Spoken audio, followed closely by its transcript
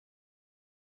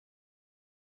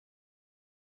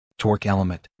Torque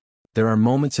element. There are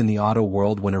moments in the auto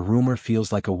world when a rumor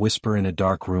feels like a whisper in a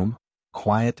dark room,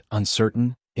 quiet,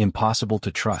 uncertain, impossible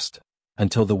to trust,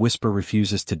 until the whisper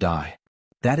refuses to die.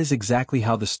 That is exactly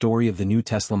how the story of the new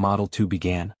Tesla Model 2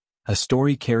 began, a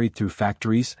story carried through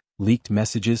factories, leaked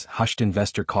messages, hushed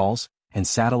investor calls, and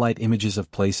satellite images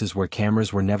of places where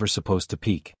cameras were never supposed to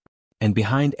peek. And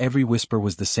behind every whisper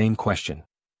was the same question.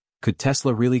 Could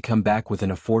Tesla really come back with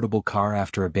an affordable car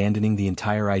after abandoning the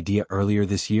entire idea earlier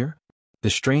this year?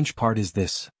 The strange part is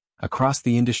this. Across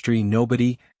the industry,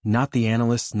 nobody, not the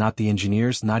analysts, not the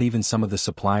engineers, not even some of the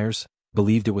suppliers,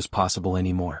 believed it was possible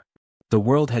anymore. The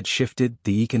world had shifted,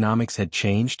 the economics had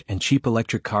changed, and cheap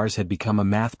electric cars had become a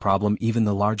math problem even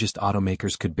the largest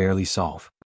automakers could barely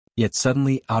solve. Yet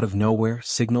suddenly, out of nowhere,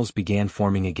 signals began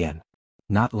forming again.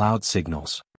 Not loud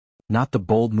signals. Not the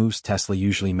bold moves Tesla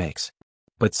usually makes.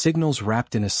 But signals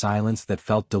wrapped in a silence that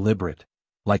felt deliberate,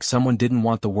 like someone didn't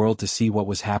want the world to see what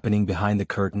was happening behind the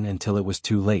curtain until it was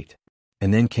too late.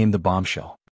 And then came the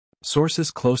bombshell.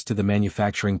 Sources close to the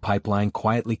manufacturing pipeline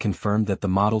quietly confirmed that the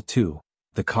Model 2,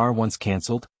 the car once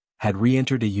cancelled, had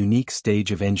re-entered a unique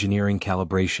stage of engineering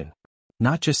calibration.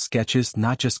 Not just sketches,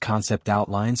 not just concept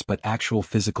outlines, but actual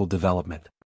physical development.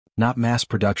 Not mass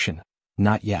production,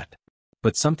 not yet.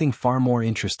 But something far more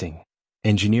interesting.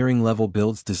 Engineering-level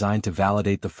builds designed to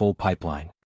validate the full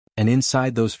pipeline. And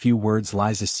inside those few words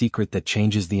lies a secret that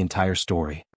changes the entire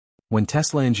story. When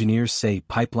Tesla engineers say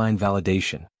pipeline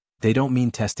validation, they don't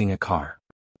mean testing a car.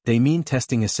 They mean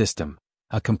testing a system,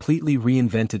 a completely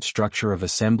reinvented structure of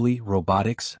assembly,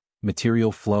 robotics,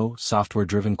 material flow,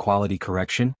 software-driven quality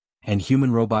correction, and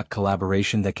human-robot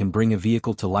collaboration that can bring a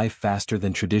vehicle to life faster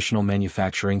than traditional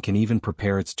manufacturing can even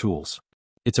prepare its tools.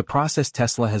 It's a process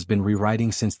Tesla has been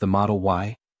rewriting since the Model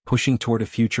Y, pushing toward a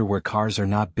future where cars are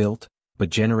not built,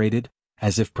 but generated,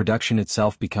 as if production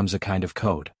itself becomes a kind of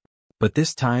code. But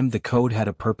this time the code had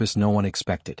a purpose no one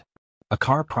expected. A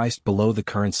car priced below the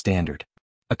current standard.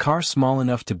 A car small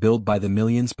enough to build by the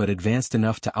millions but advanced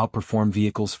enough to outperform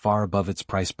vehicles far above its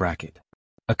price bracket.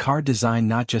 A car designed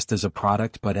not just as a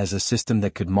product but as a system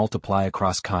that could multiply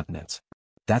across continents.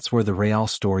 That's where the real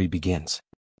story begins.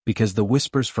 Because the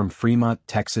whispers from Fremont,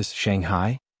 Texas,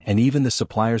 Shanghai, and even the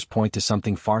suppliers point to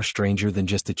something far stranger than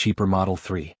just a cheaper Model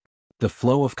 3. The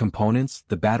flow of components,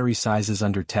 the battery sizes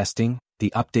under testing,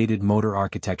 the updated motor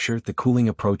architecture, the cooling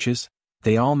approaches,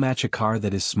 they all match a car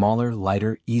that is smaller,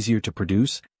 lighter, easier to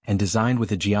produce, and designed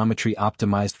with a geometry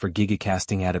optimized for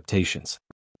gigacasting adaptations.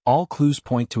 All clues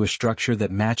point to a structure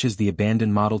that matches the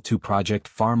abandoned Model 2 project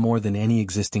far more than any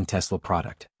existing Tesla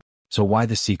product. So why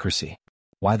the secrecy?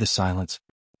 Why the silence?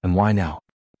 And why now?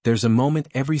 There's a moment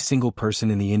every single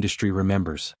person in the industry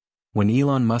remembers. When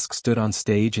Elon Musk stood on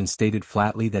stage and stated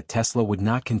flatly that Tesla would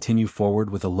not continue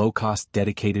forward with a low-cost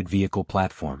dedicated vehicle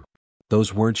platform.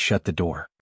 Those words shut the door.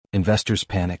 Investors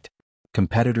panicked.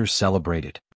 Competitors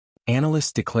celebrated.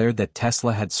 Analysts declared that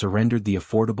Tesla had surrendered the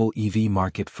affordable EV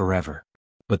market forever.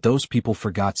 But those people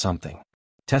forgot something.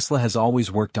 Tesla has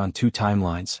always worked on two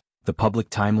timelines, the public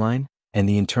timeline and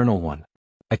the internal one.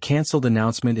 A cancelled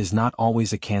announcement is not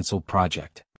always a cancelled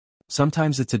project.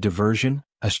 Sometimes it's a diversion,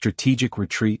 a strategic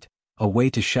retreat, a way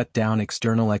to shut down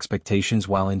external expectations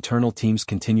while internal teams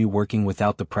continue working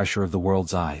without the pressure of the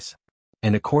world's eyes.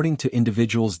 And according to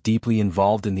individuals deeply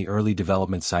involved in the early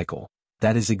development cycle,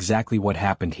 that is exactly what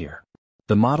happened here.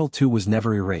 The Model 2 was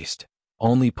never erased,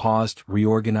 only paused,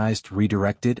 reorganized,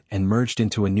 redirected, and merged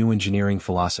into a new engineering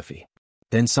philosophy.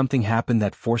 Then something happened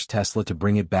that forced Tesla to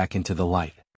bring it back into the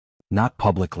light. Not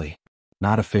publicly,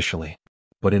 not officially,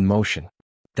 but in motion.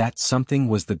 That something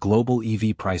was the global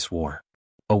EV price war.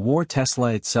 A war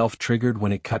Tesla itself triggered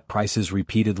when it cut prices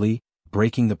repeatedly,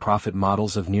 breaking the profit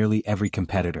models of nearly every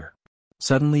competitor.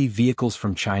 Suddenly, vehicles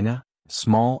from China,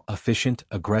 small, efficient,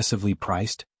 aggressively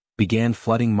priced, began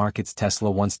flooding markets Tesla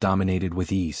once dominated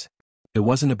with ease. It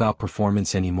wasn't about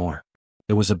performance anymore.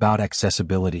 It was about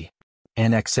accessibility.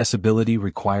 And accessibility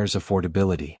requires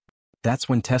affordability. That's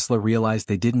when Tesla realized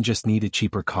they didn't just need a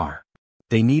cheaper car.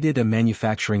 They needed a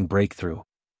manufacturing breakthrough,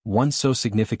 one so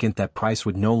significant that price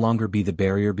would no longer be the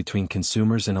barrier between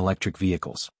consumers and electric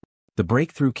vehicles. The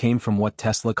breakthrough came from what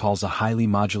Tesla calls a highly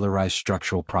modularized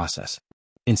structural process.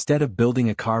 Instead of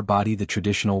building a car body the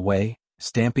traditional way,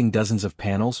 stamping dozens of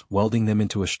panels, welding them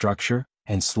into a structure,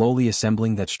 and slowly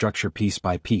assembling that structure piece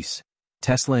by piece,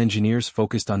 Tesla engineers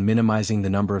focused on minimizing the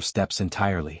number of steps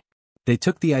entirely. They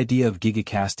took the idea of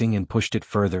gigacasting and pushed it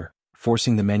further,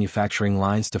 forcing the manufacturing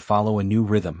lines to follow a new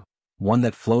rhythm, one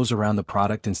that flows around the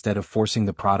product instead of forcing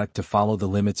the product to follow the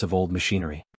limits of old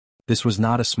machinery. This was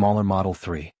not a smaller Model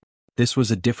 3. This was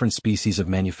a different species of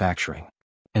manufacturing.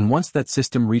 And once that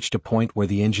system reached a point where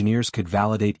the engineers could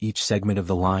validate each segment of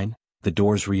the line, the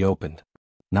doors reopened.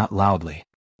 Not loudly,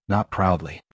 not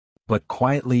proudly, but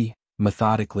quietly,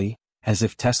 methodically, as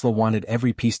if Tesla wanted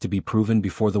every piece to be proven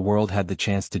before the world had the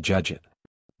chance to judge it.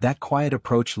 That quiet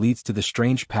approach leads to the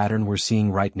strange pattern we're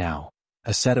seeing right now,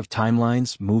 a set of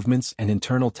timelines, movements, and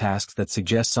internal tasks that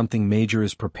suggest something major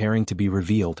is preparing to be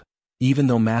revealed, even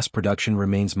though mass production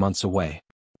remains months away.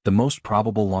 The most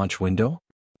probable launch window?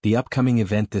 The upcoming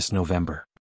event this November.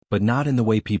 But not in the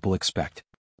way people expect.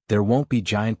 There won't be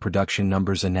giant production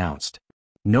numbers announced.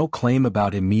 No claim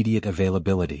about immediate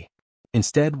availability.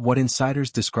 Instead, what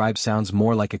insiders describe sounds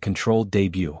more like a controlled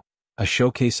debut, a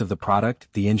showcase of the product,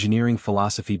 the engineering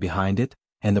philosophy behind it,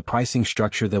 and the pricing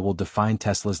structure that will define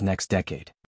Tesla's next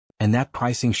decade. And that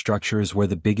pricing structure is where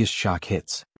the biggest shock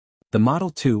hits. The Model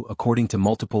 2, according to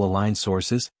multiple aligned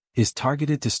sources, is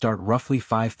targeted to start roughly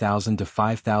 $5,000 to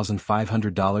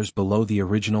 $5,500 below the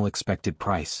original expected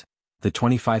price, the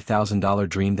 $25,000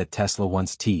 dream that Tesla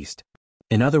once teased.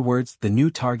 In other words, the new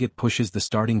target pushes the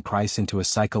starting price into a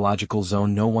psychological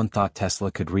zone no one thought Tesla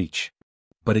could reach.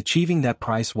 But achieving that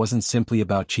price wasn't simply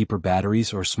about cheaper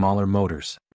batteries or smaller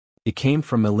motors. It came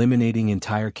from eliminating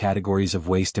entire categories of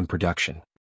waste in production.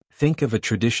 Think of a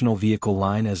traditional vehicle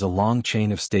line as a long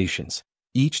chain of stations,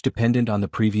 each dependent on the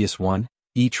previous one,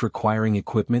 each requiring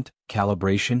equipment,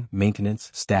 calibration, maintenance,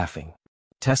 staffing.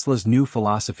 Tesla's new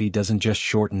philosophy doesn't just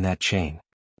shorten that chain.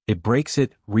 It breaks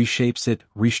it, reshapes it,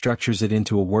 restructures it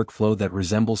into a workflow that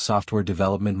resembles software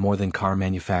development more than car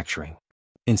manufacturing.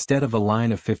 Instead of a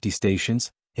line of 50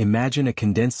 stations, imagine a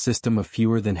condensed system of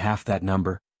fewer than half that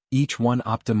number, each one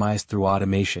optimized through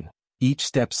automation, each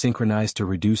step synchronized to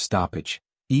reduce stoppage,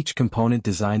 each component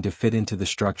designed to fit into the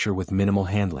structure with minimal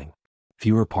handling.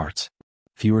 Fewer parts,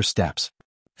 fewer steps,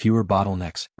 fewer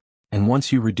bottlenecks. And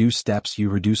once you reduce steps, you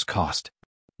reduce cost.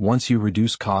 Once you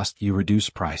reduce cost, you reduce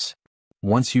price.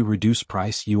 Once you reduce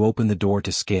price, you open the door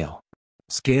to scale.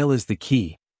 Scale is the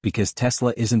key, because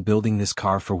Tesla isn't building this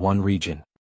car for one region.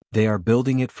 They are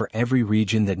building it for every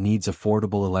region that needs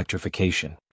affordable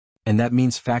electrification. And that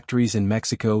means factories in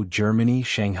Mexico, Germany,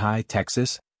 Shanghai,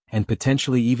 Texas, and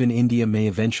potentially even India may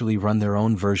eventually run their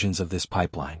own versions of this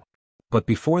pipeline. But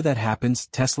before that happens,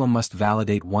 Tesla must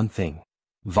validate one thing: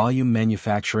 volume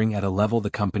manufacturing at a level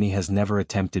the company has never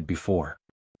attempted before.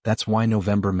 That's why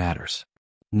November matters.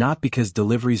 Not because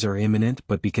deliveries are imminent,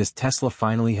 but because Tesla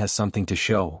finally has something to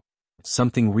show.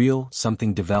 Something real,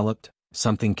 something developed,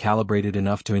 something calibrated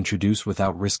enough to introduce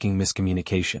without risking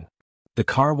miscommunication. The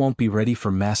car won't be ready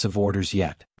for massive orders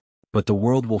yet, but the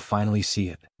world will finally see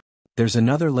it. There's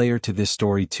another layer to this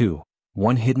story too,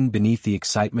 one hidden beneath the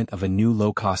excitement of a new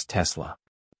low-cost Tesla.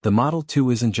 The Model 2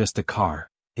 isn't just a car,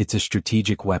 it's a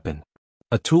strategic weapon.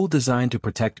 A tool designed to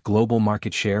protect global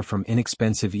market share from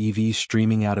inexpensive EVs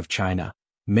streaming out of China,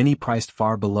 many priced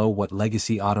far below what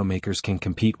legacy automakers can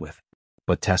compete with.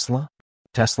 But Tesla?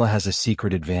 Tesla has a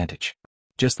secret advantage.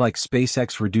 Just like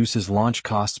SpaceX reduces launch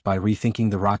costs by rethinking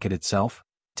the rocket itself,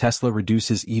 Tesla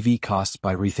reduces EV costs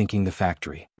by rethinking the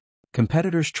factory.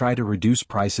 Competitors try to reduce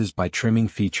prices by trimming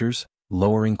features,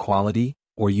 lowering quality,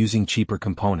 or using cheaper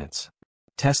components.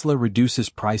 Tesla reduces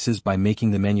prices by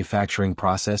making the manufacturing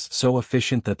process so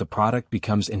efficient that the product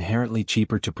becomes inherently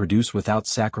cheaper to produce without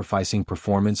sacrificing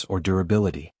performance or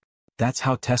durability. That's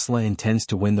how Tesla intends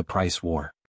to win the price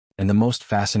war. And the most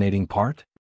fascinating part?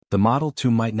 The Model 2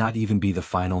 might not even be the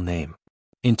final name.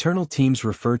 Internal teams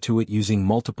refer to it using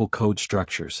multiple code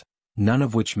structures, none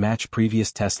of which match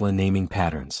previous Tesla naming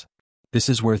patterns. This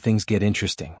is where things get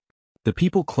interesting. The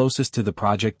people closest to the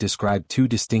project describe two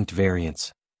distinct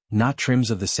variants, not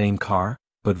trims of the same car,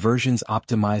 but versions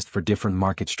optimized for different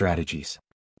market strategies.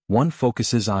 One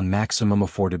focuses on maximum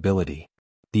affordability.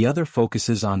 The other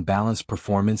focuses on balanced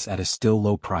performance at a still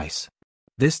low price.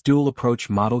 This dual-approach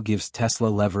model gives Tesla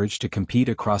leverage to compete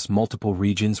across multiple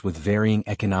regions with varying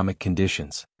economic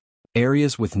conditions.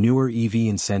 Areas with newer EV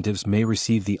incentives may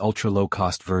receive the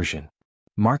ultra-low-cost version.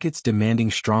 Markets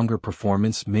demanding stronger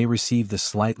performance may receive the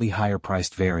slightly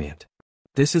higher-priced variant.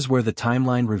 This is where the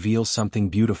timeline reveals something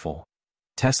beautiful.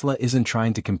 Tesla isn't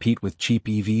trying to compete with cheap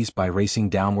EVs by racing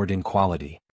downward in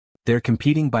quality. They're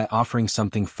competing by offering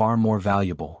something far more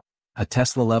valuable, a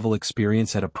Tesla-level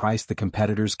experience at a price the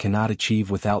competitors cannot achieve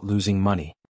without losing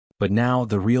money. But now,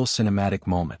 the real cinematic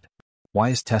moment. Why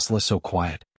is Tesla so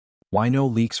quiet? Why no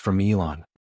leaks from Elon?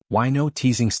 Why no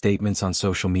teasing statements on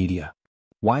social media?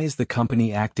 Why is the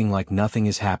company acting like nothing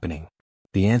is happening?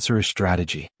 The answer is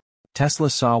strategy. Tesla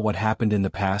saw what happened in the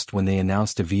past when they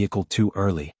announced a vehicle too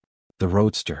early. The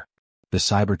Roadster, the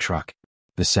Cybertruck,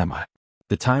 the Semi.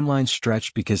 The timeline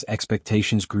stretched because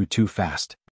expectations grew too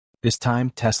fast. This time,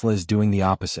 Tesla is doing the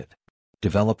opposite.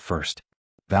 Develop first.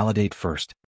 Validate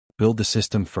first. Build the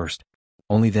system first.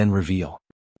 Only then reveal.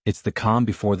 It's the calm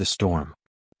before the storm.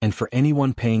 And for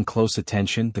anyone paying close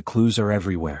attention, the clues are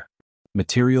everywhere.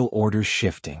 Material orders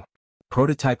shifting.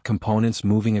 Prototype components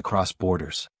moving across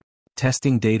borders.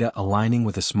 Testing data aligning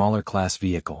with a smaller class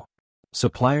vehicle.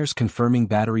 Suppliers confirming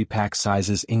battery pack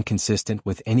sizes inconsistent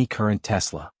with any current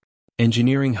Tesla.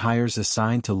 Engineering hires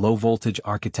assigned to low-voltage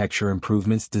architecture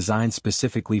improvements designed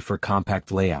specifically for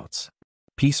compact layouts.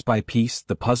 Piece by piece,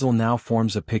 the puzzle now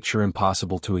forms a picture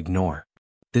impossible to ignore.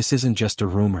 This isn't just a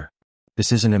rumor.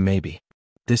 This isn't a maybe.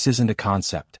 This isn't a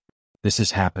concept. This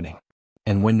is happening.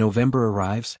 And when November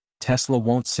arrives, Tesla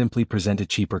won't simply present a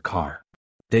cheaper car.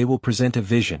 They will present a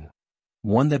vision.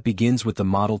 One that begins with the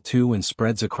Model 2 and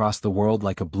spreads across the world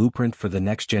like a blueprint for the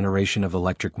next generation of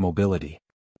electric mobility.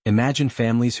 Imagine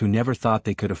families who never thought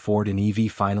they could afford an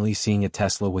EV finally seeing a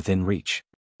Tesla within reach.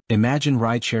 Imagine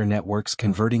rideshare networks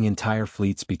converting entire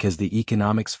fleets because the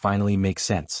economics finally make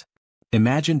sense.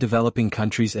 Imagine developing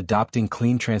countries adopting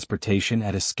clean transportation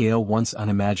at a scale once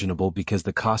unimaginable because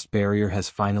the cost barrier has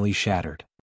finally shattered.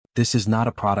 This is not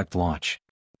a product launch.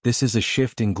 This is a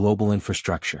shift in global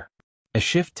infrastructure. A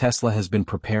shift Tesla has been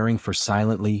preparing for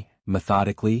silently,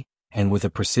 methodically, and with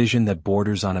a precision that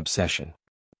borders on obsession.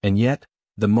 And yet,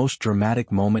 the most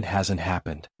dramatic moment hasn't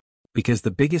happened. Because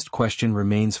the biggest question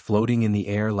remains floating in the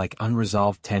air like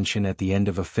unresolved tension at the end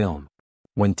of a film.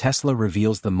 When Tesla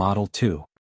reveals the Model 2,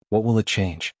 what will it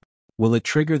change? Will it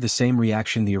trigger the same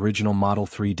reaction the original Model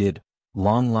 3 did?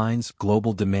 Long lines,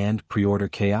 global demand, pre-order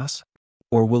chaos?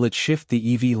 Or will it shift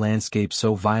the EV landscape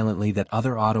so violently that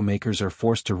other automakers are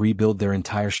forced to rebuild their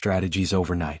entire strategies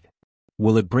overnight?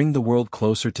 Will it bring the world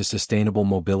closer to sustainable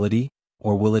mobility,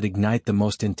 or will it ignite the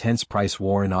most intense price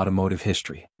war in automotive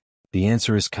history? The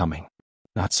answer is coming.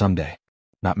 Not someday.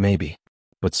 Not maybe.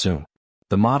 But soon.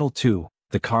 The Model 2,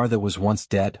 the car that was once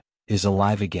dead, is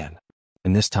alive again.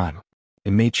 And this time,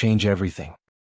 it may change everything.